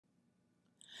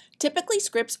Typically,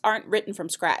 scripts aren't written from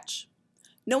scratch.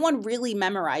 No one really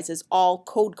memorizes all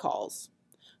code calls.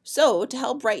 So, to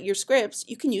help write your scripts,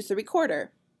 you can use the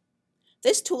recorder.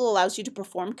 This tool allows you to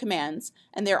perform commands,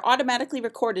 and they are automatically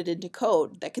recorded into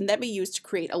code that can then be used to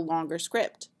create a longer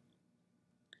script.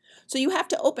 So you have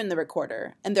to open the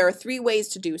recorder, and there are 3 ways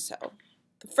to do so.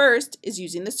 The first is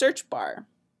using the search bar.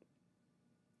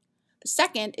 The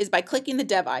second is by clicking the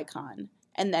dev icon,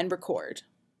 and then record.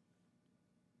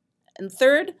 And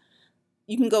third,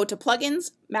 you can go to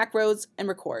Plugins, Macros, and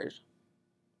Record.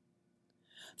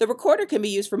 The recorder can be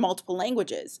used for multiple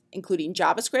languages, including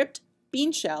JavaScript,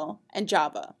 Bean Shell, and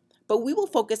Java, but we will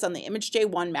focus on the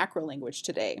ImageJ1 macro language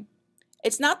today.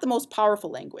 It's not the most powerful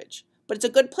language, but it's a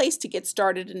good place to get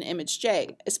started in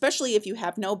ImageJ, especially if you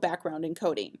have no background in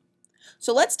coding.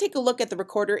 So let's take a look at the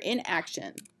recorder in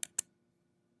action.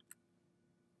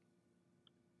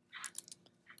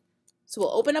 So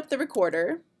we'll open up the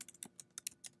recorder,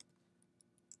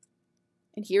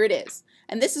 and here it is.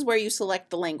 And this is where you select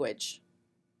the language.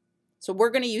 So we're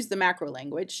going to use the macro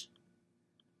language.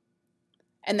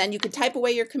 And then you can type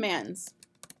away your commands.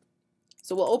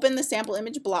 So we'll open the sample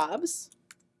image blobs.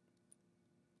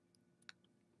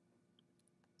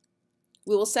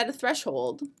 We will set a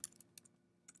threshold.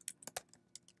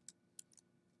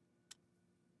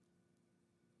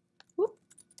 Whoop.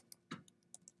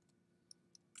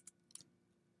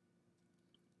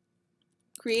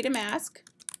 Create a mask.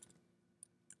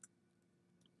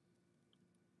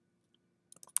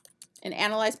 And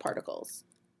analyze particles.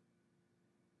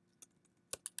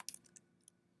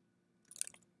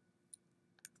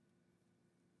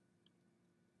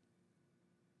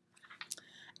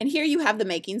 And here you have the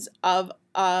makings of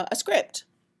a script.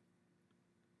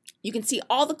 You can see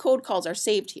all the code calls are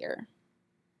saved here.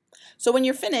 So when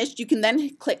you're finished, you can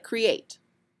then click Create,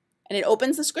 and it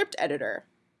opens the script editor.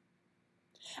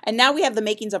 And now we have the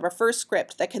makings of our first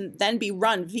script that can then be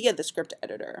run via the script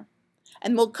editor.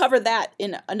 And we'll cover that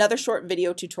in another short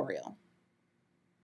video tutorial.